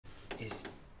This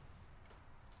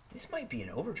might be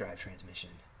an overdrive transmission.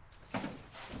 Well,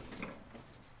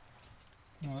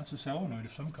 that's a solenoid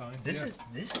of some kind. This is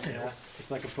it's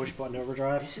like a push button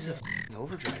overdrive. This is a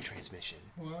overdrive transmission.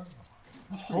 Well,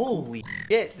 Holy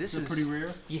shit! This is pretty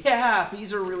rare. Yeah,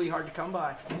 these are really hard to come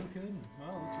by. No kidding.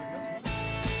 Well, looks like that's.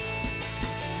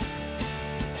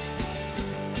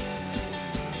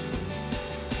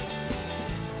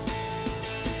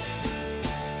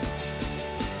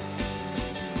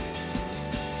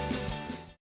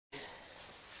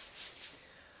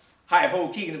 Hi ho,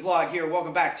 Keegan the Vlog here.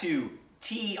 Welcome back to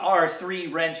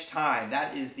TR3 Wrench Time.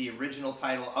 That is the original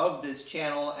title of this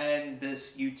channel and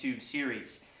this YouTube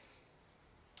series.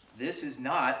 This is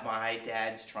not my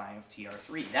dad's Triumph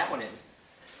TR3. That one is.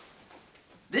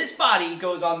 This body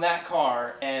goes on that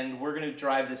car, and we're going to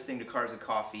drive this thing to Cars and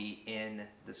Coffee in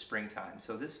the springtime.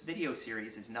 So this video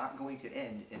series is not going to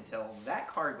end until that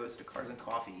car goes to Cars and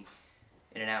Coffee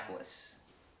in Annapolis.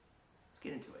 Let's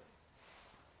get into it.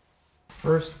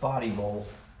 First body bolt.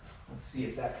 Let's see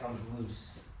if that comes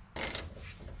loose.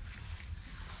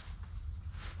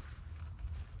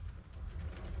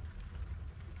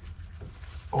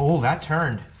 Oh, that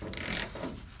turned.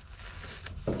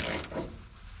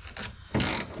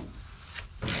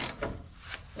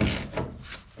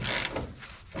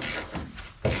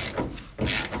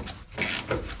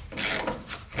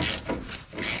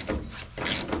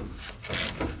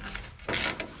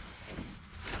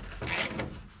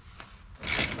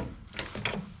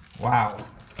 Wow.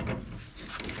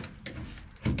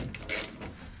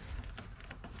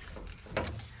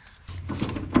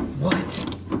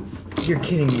 What? You're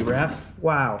kidding me, ref.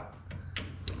 Wow.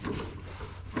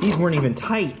 These weren't even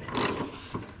tight.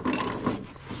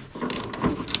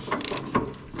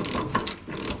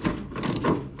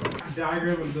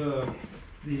 Diagram of the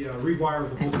rewire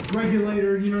with the voltage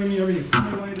regulator, you know what I mean? Everything's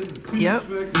highlighted. Yep.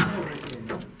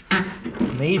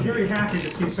 Amazing. I'm very happy to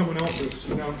see someone else's,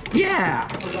 you know? Yeah.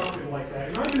 Production like that.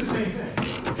 And I do the same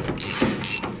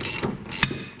thing.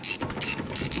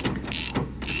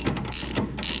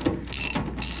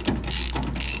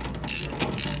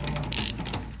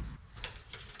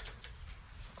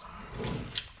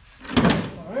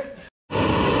 All right.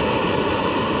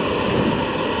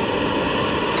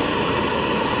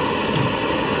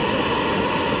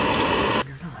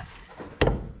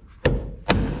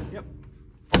 Yep.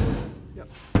 Yep.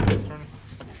 Turn.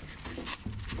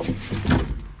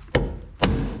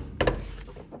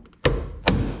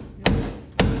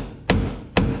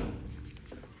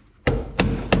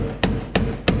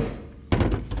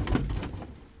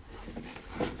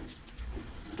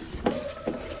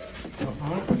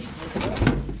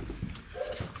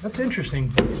 That's interesting.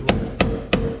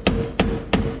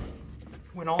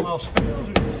 When all else fails,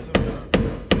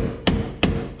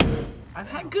 I've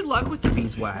had good luck with the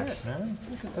beeswax. man,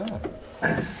 look at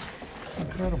that.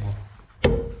 Incredible.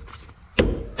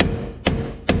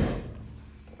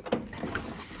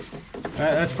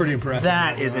 That's pretty impressive.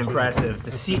 That is impressive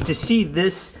to see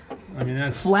this. I mean,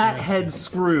 that's flathead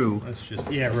screw. That's just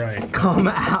right. Come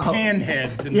out.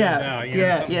 Handhead to Yeah, move out. You know,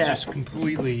 something's yeah. just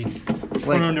completely Like-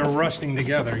 prone to rusting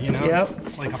together. You know.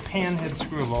 Yep. Like a panhead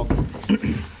screw ball. That's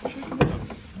the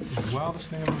wildest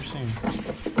thing I've ever seen.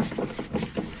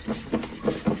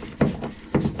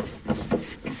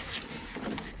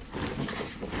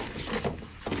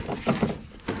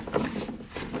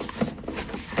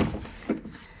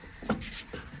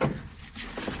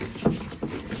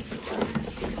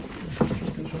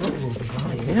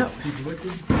 Yep.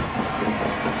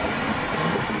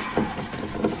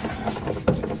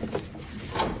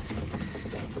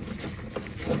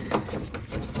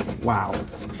 Wow.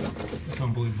 It's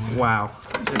unbelievable. Wow.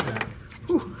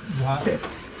 Whew. Hot.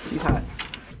 She's hot.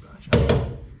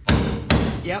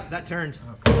 Yep, that turned.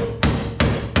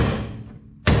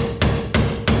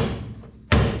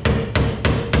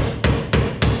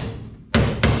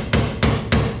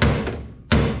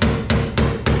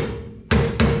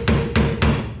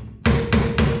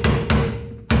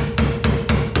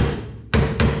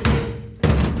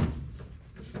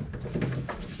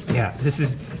 Yeah, this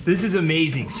is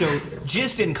amazing. So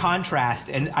just in contrast,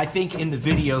 and I think in the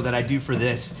video that I do for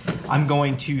this, I'm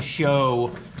going to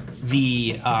show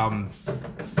the,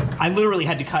 I literally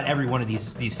had to cut every one of these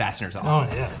fasteners off.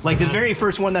 Oh yeah. Like the very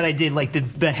first one that I did, like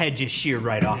the head just sheared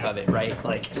right off of it, right?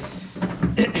 Like,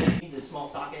 need the small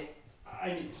socket?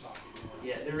 I need the socket.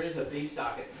 Yeah, there is a big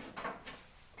socket.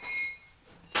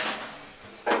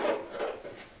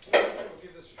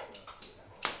 Give this a shot.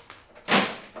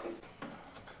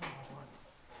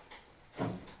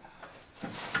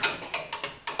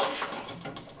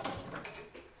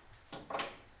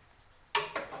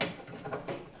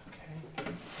 Okay.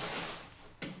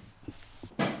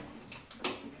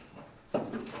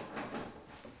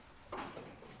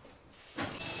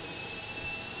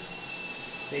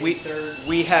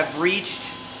 We have reached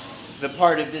the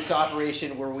part of this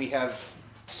operation where we have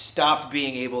stopped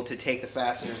being able to take the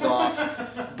fasteners off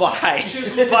by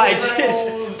just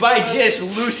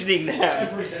loosening them.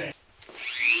 Everything.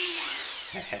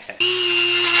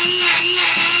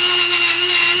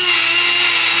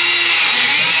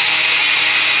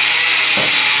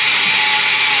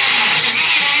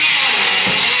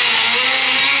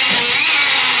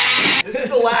 This is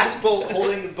the last bolt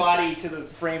holding the body to the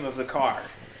frame of the car.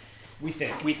 We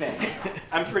think. We think.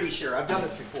 I'm pretty sure. I've done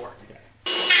this before.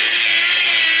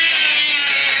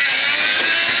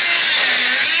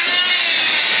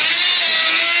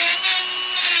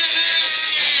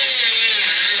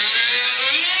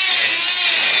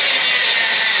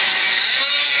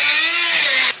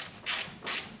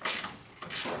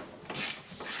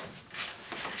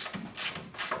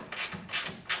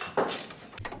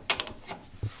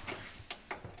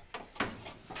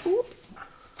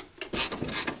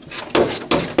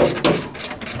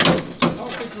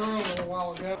 A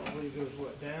while ago. I believe it was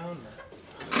what, down?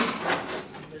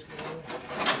 This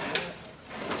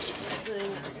There you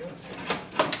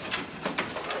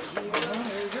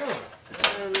go.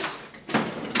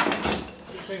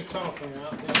 Thing tunnel clean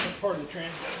out. Yeah, that part of the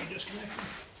trans got to be disconnected.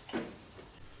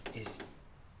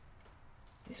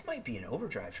 This might be an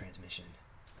overdrive transmission.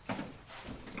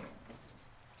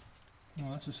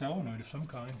 Well, that's a solenoid of some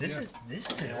kind. This is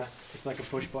Yeah, it's like a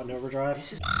push button overdrive.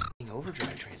 This is an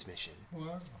overdrive transmission.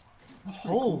 Well,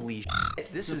 Holy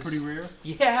shit. This is pretty rare.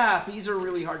 Yeah, these are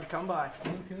really hard to come by.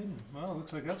 No kidding. Well, it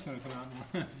looks like that's going to come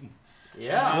out.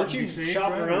 Yeah. Weren't you be safe,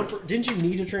 shopping right? around for? Didn't you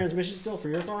need a transmission still for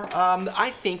your car?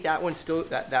 I think that one's still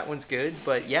that one's good,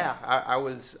 but yeah, I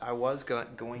was going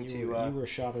to. You were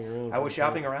shopping around. I was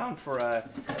shopping around for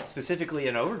specifically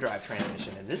an overdrive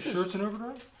transmission, and this Sure, it's an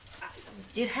overdrive?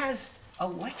 it has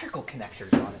electrical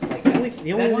connectors on it. Like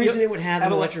The only that's reason it would have an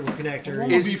have electrical connector One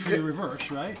is would be for the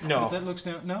reverse, right? No. If that looks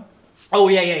down. No? Oh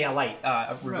yeah, light,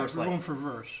 reverse Right, we're light. going for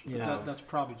reverse. But Yeah. that's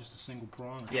probably just a single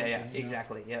prong. Or Yeah, something, you know.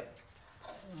 exactly. Yep.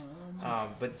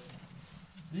 But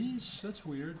These, that's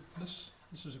weird. This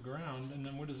is a ground, and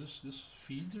then what is this? This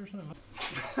feeds or something?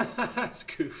 That's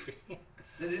goofy.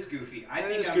 that is goofy.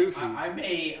 That is goofy. I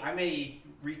may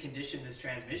recondition this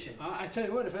transmission. I tell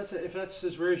you what, if that's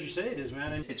as rare as you say it is,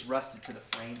 man. It's rusted to the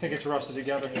frame. I think it's rusted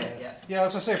together. Yeah. Yeah,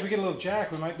 as I say, if we get a little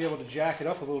jack, we might be able to jack it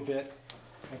up a little bit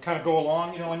and kind of go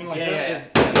along. You know what I mean, like this.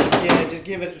 Yeah, just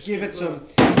give it some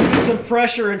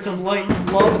pressure and some light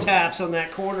love taps on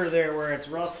that corner there where it's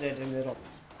rusted, and it'll.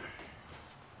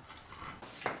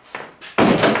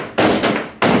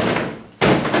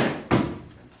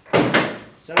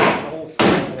 Sounds like the whole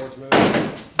floorboard's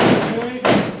moving.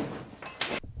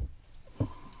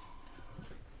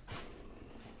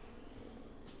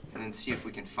 And then see if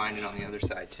we can find it on the other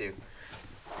side too.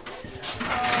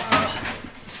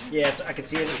 Yeah, I can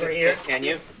see it right here. Can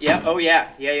you? Yeah. Oh yeah.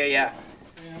 Yeah.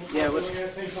 Yeah, let's.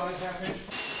 Because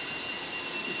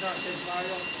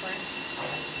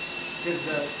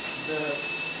the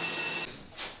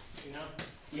you know,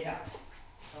 Yeah.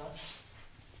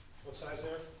 what size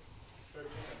there?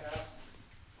 13 and a half.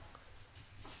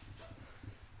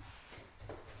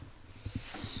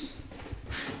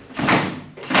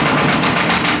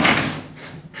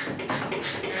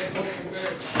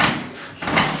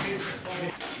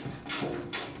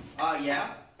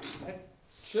 Yeah. That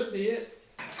should be it.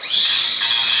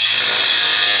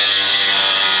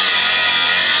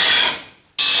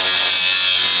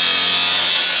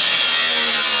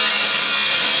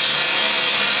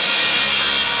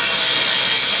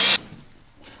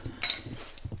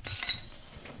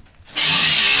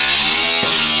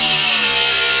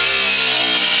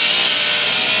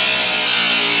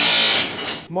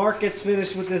 Mark gets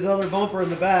finished with this other bumper in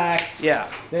the back, Yeah.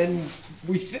 then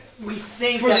we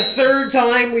think for the third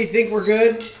time we think we're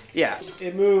good. Yeah.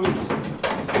 It moved.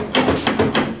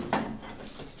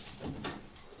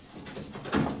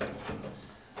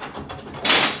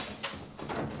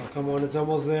 Oh, come on, it's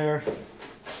almost there.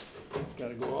 Got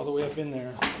to go all the way up in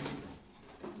there.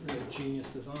 Really genius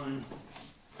design.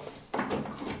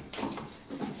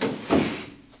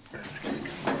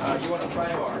 You want a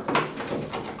pry bar?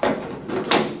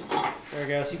 There it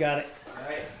goes. You got it. All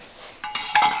right.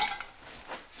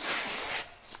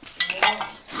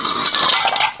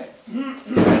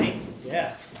 Ready?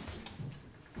 Yeah.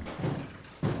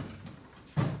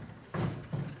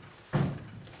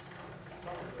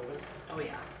 Oh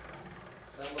yeah.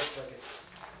 That looks like it.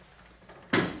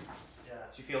 Yeah.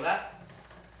 Did you feel that?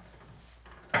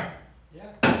 Yeah.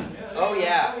 Oh,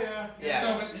 yeah. Oh yeah.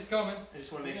 Yeah. It's coming. I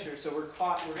just want to make sure. So we're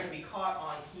going to be caught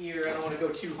on here. I don't want to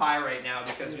go too high right now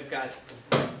because we've got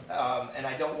and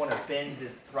I don't want to bend the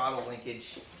throttle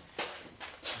linkage.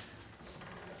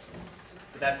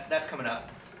 But that's coming up.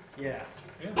 Yeah.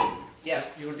 Yeah.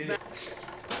 You want to do that?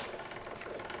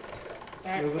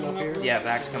 Back's Moving coming up here? Yeah,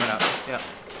 back's coming up. Yep.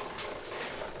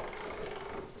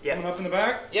 Yep. Coming up in the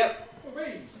back? Yep. Oh,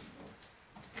 wait.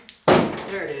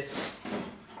 There it is.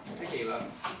 I gave up.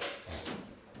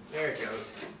 There it goes.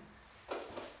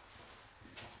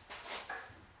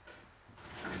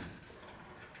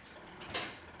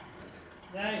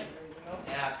 Nice.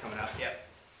 Yeah, it's coming up. Yep.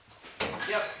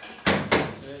 Yep.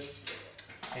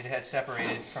 It has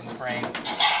separated from the frame.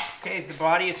 Okay, the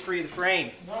body is free of the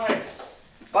frame. Nice.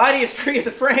 Body is free of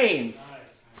the frame.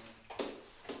 Nice.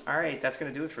 All right, that's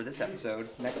gonna do it for this episode.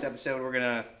 Next episode, we're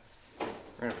gonna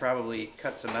probably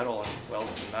cut some metal and weld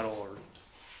some metal or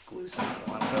glue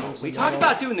something. I don't know. We talked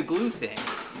about doing the glue thing.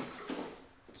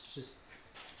 It's just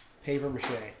paper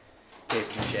mache. Paper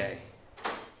mache.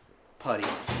 Putty.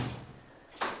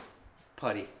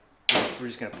 Putty. We're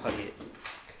just gonna putty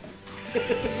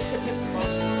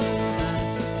it.